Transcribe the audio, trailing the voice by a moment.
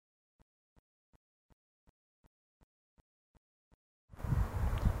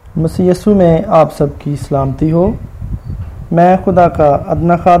مسیح یسوع میں آپ سب کی سلامتی ہو۔ میں خدا کا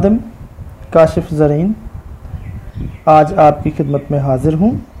ادنا خادم کاشف زرین آج آپ کی خدمت میں حاضر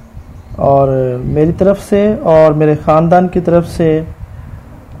ہوں، اور میری طرف سے اور میرے خاندان کی طرف سے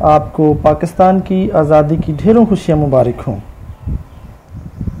آپ کو پاکستان کی آزادی کی ڈھیروں خوشیاں مبارک ہوں۔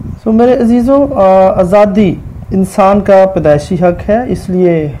 میرے عزیزوں، آزادی انسان کا پیدائشی حق ہے، اس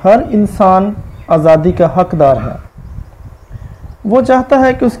لیے ہر انسان آزادی کا حقدار ہے۔ وہ چاہتا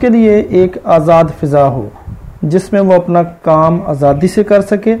ہے کہ اس کے لیے ایک آزاد فضا ہو جس میں وہ اپنا کام آزادی سے کر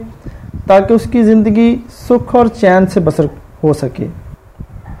سکے، تاکہ اس کی زندگی سکھ اور چین سے بسر ہو سکے۔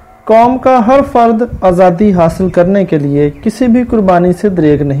 قوم کا ہر فرد آزادی حاصل کرنے کے لیے کسی بھی قربانی سے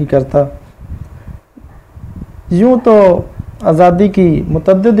دریغ نہیں کرتا۔ یوں تو آزادی کی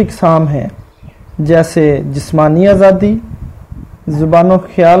متعدد اقسام ہیں، جیسے جسمانی آزادی، زبان و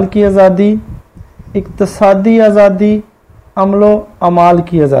خیال کی آزادی، اقتصادی آزادی، عمل و اعمال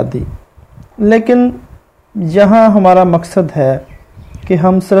کی آزادی۔ لیکن یہاں ہمارا مقصد ہے کہ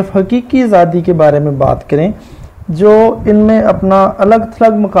ہم صرف حقیقی آزادی کے بارے میں بات کریں، جو ان میں اپنا الگ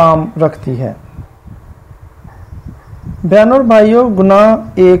تھلگ مقام رکھتی ہے۔ بہنوں اور بھائیوں، گناہ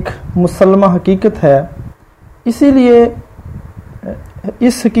ایک مسلمہ حقیقت ہے، اسی لیے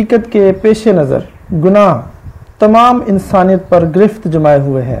اس حقیقت کے پیش نظر گناہ تمام انسانیت پر گرفت جمائے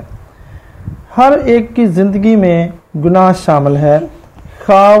ہوئے ہے۔ ہر ایک کی زندگی میں گناہ شامل ہے،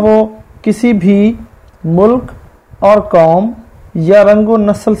 خواہ وہ کسی بھی ملک اور قوم یا رنگ و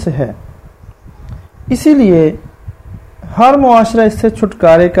نسل سے ہے۔ اسی لیے ہر معاشرہ اس سے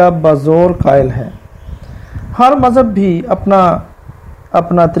چھٹکارے کا بزور قائل ہے۔ ہر مذہب بھی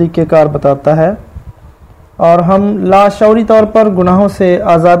اپنا طریقہ کار بتاتا ہے، اور ہم لاشعوری طور پر گناہوں سے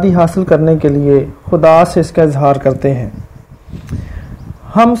آزادی حاصل کرنے کے لیے خدا سے اس کا اظہار کرتے ہیں۔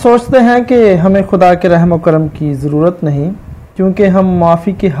 ہم سوچتے ہیں کہ ہمیں خدا کے رحم و کرم کی ضرورت نہیں، کیونکہ ہم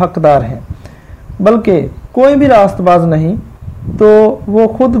معافی کے حقدار ہیں، بلکہ کوئی بھی راست باز نہیں، تو وہ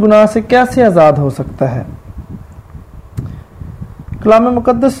خود گناہ سے کیسے آزاد ہو سکتا ہے؟ کلام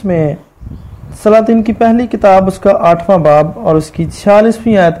مقدس میں سلاطین کی پہلی کتاب اس کا 8واں باب اور اس کی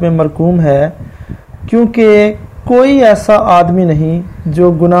 46ویں آیت میں مرقوم ہے، کیونکہ کوئی ایسا آدمی نہیں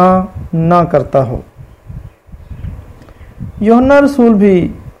جو گناہ نہ کرتا ہو۔ یوحنا رسول بھی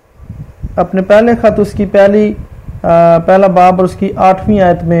اپنے پہلے خط اس کی پہلا باب اور اس کی 8ویں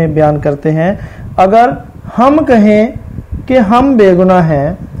آیت میں بیان کرتے ہیں، اگر ہم کہیں کہ ہم بے گناہ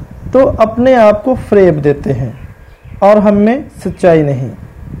ہیں تو اپنے آپ کو فریب دیتے ہیں اور ہم میں سچائی نہیں۔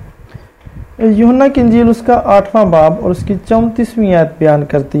 یوحنا کی انجیل اس کا 8واں باب اور اس کی 34ویں آیت بیان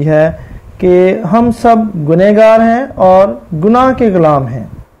کرتی ہے کہ ہم سب گنہگار ہیں اور گناہ کے غلام ہیں۔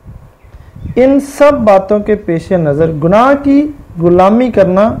 ان سب باتوں کے پیش نظر گناہ کی غلامی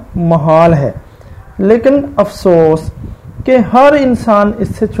کرنا محال ہے، لیکن افسوس کہ ہر انسان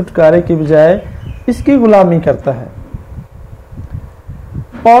اس سے چھٹکارے کی بجائے اس کی غلامی کرتا ہے۔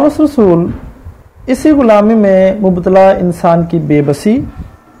 پولس رسول اسی غلامی میں مبتلا انسان کی بے بسی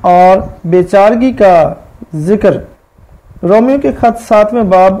اور بے چارگی کا ذکر رومیو کے خط 7ویں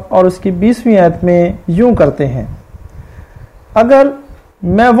باب اور اس کی 20ویں آیت میں یوں کرتے ہیں، اگر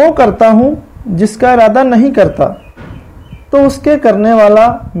میں وہ کرتا ہوں جس کا ارادہ نہیں کرتا تو اس کے کرنے والا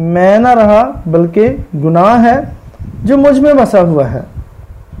میں نہ رہا بلکہ گناہ ہے جو مجھ میں بسا ہوا ہے۔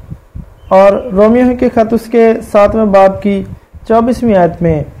 اور رومیو کے خط اس کے 7ویں باب کی 24ویں آیت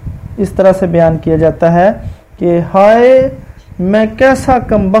میں اس طرح سے بیان کیا جاتا ہے کہ ہائے میں کیسا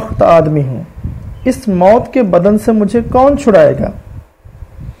کمبخت آدمی ہوں، اس موت کے بدن سے مجھے کون چھڑائے گا۔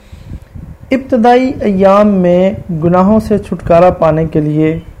 ابتدائی ایام میں گناہوں سے چھٹکارا پانے کے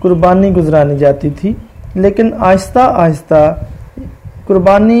لیے قربانی گزرانی جاتی تھی، لیکن آہستہ آہستہ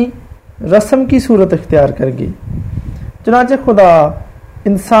قربانی رسم کی صورت اختیار کر گئی۔ چنانچہ خدا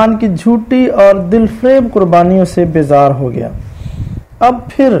انسان کی جھوٹی اور دل فریب قربانیوں سے بیزار ہو گیا۔ اب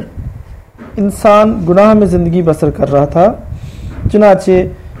پھر انسان گناہ میں زندگی بسر کر رہا تھا، چنانچہ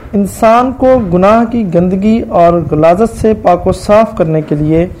انسان کو گناہ کی گندگی اور غلاظت سے پاک و صاف کرنے کے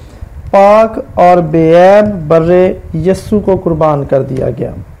لیے پاک اور بے عیب برے یسوع کو قربان کر دیا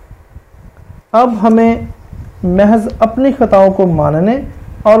گیا۔ اب ہمیں محض اپنی خطاؤں کو ماننے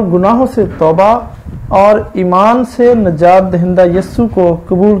اور گناہوں سے توبہ اور ایمان سے نجات دہندہ یسوع کو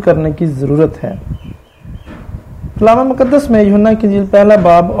قبول کرنے کی ضرورت ہے۔ کلام مقدس میں یوحنا کی انجیل پہلا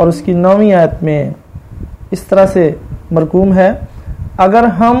باب اور اس کی 9ویں آیت میں اس طرح سے مرقوم ہے، اگر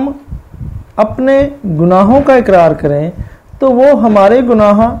ہم اپنے گناہوں کا اقرار کریں تو وہ ہمارے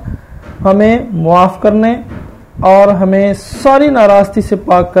گناہ ہمیں معاف کرنے اور ہمیں ساری ناراستی سے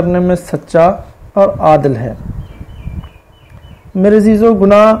پاک کرنے میں سچا اور عادل ہے۔ میرے عزیزو،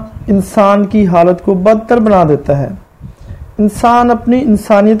 گناہ انسان کی حالت کو بدتر بنا دیتا ہے۔ انسان اپنی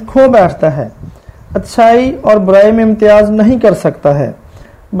انسانیت کھو بیٹھتا ہے، اچھائی اور برائی میں امتیاز نہیں کر سکتا ہے،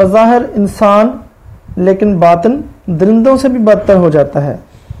 بظاہر انسان لیکن باطن درندوں سے بھی بدتر ہو جاتا ہے۔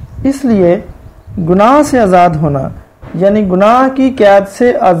 اس لیے گناہ سے آزاد ہونا یعنی گناہ کی قید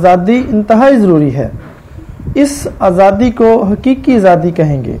سے آزادی انتہائی ضروری ہے۔ اس آزادی کو حقیقی آزادی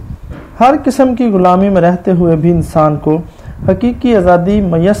کہیں گے۔ ہر قسم کی غلامی میں رہتے ہوئے بھی انسان کو حقیقی آزادی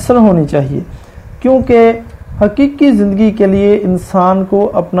میسر ہونی چاہیے، کیونکہ حقیقی زندگی کے لیے انسان کو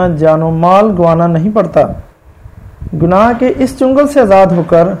اپنا جان و مال گنوانا نہیں پڑتا۔ گناہ کے اس چنگل سے آزاد ہو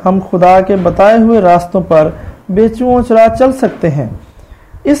کر ہم خدا کے بتائے ہوئے راستوں پر بے چوں چرا چل سکتے ہیں۔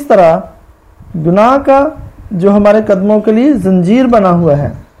 اس طرح گناہ کا جو ہمارے قدموں کے لیے زنجیر بنا ہوا ہے،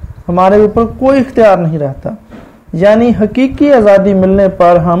 ہمارے اوپر کوئی اختیار نہیں رہتا، یعنی حقیقی آزادی ملنے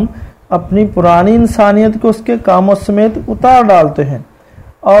پر ہم اپنی پرانی انسانیت کو اس کے کاموں سمیت اتار ڈالتے ہیں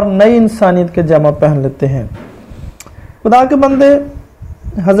اور نئی انسانیت کے جامہ پہن لیتے ہیں۔ خدا کے بندے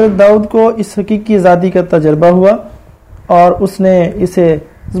حضرت داؤد کو اس حقیقی آزادی کا تجربہ ہوا اور اس نے اسے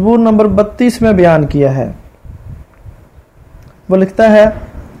زبور نمبر 32 میں بیان کیا ہے۔ وہ لکھتا ہے،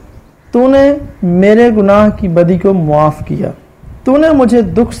 تو نے میرے گناہ کی بدی کو معاف کیا، تو نے مجھے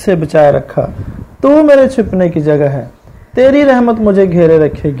دکھ سے بچائے رکھا، تو میرے چھپنے کی جگہ ہے، تیری رحمت مجھے گھیرے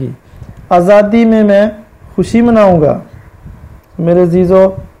رکھے گی، آزادی میں میں خوشی مناؤں گا۔ میرے عزیزو،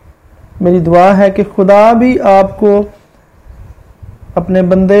 میری دعا ہے کہ خدا بھی آپ کو اپنے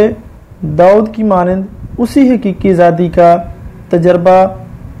بندے داؤد کی مانند اسی حقیقی آزادی کا تجربہ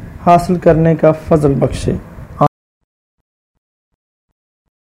حاصل کرنے کا فضل بخشے۔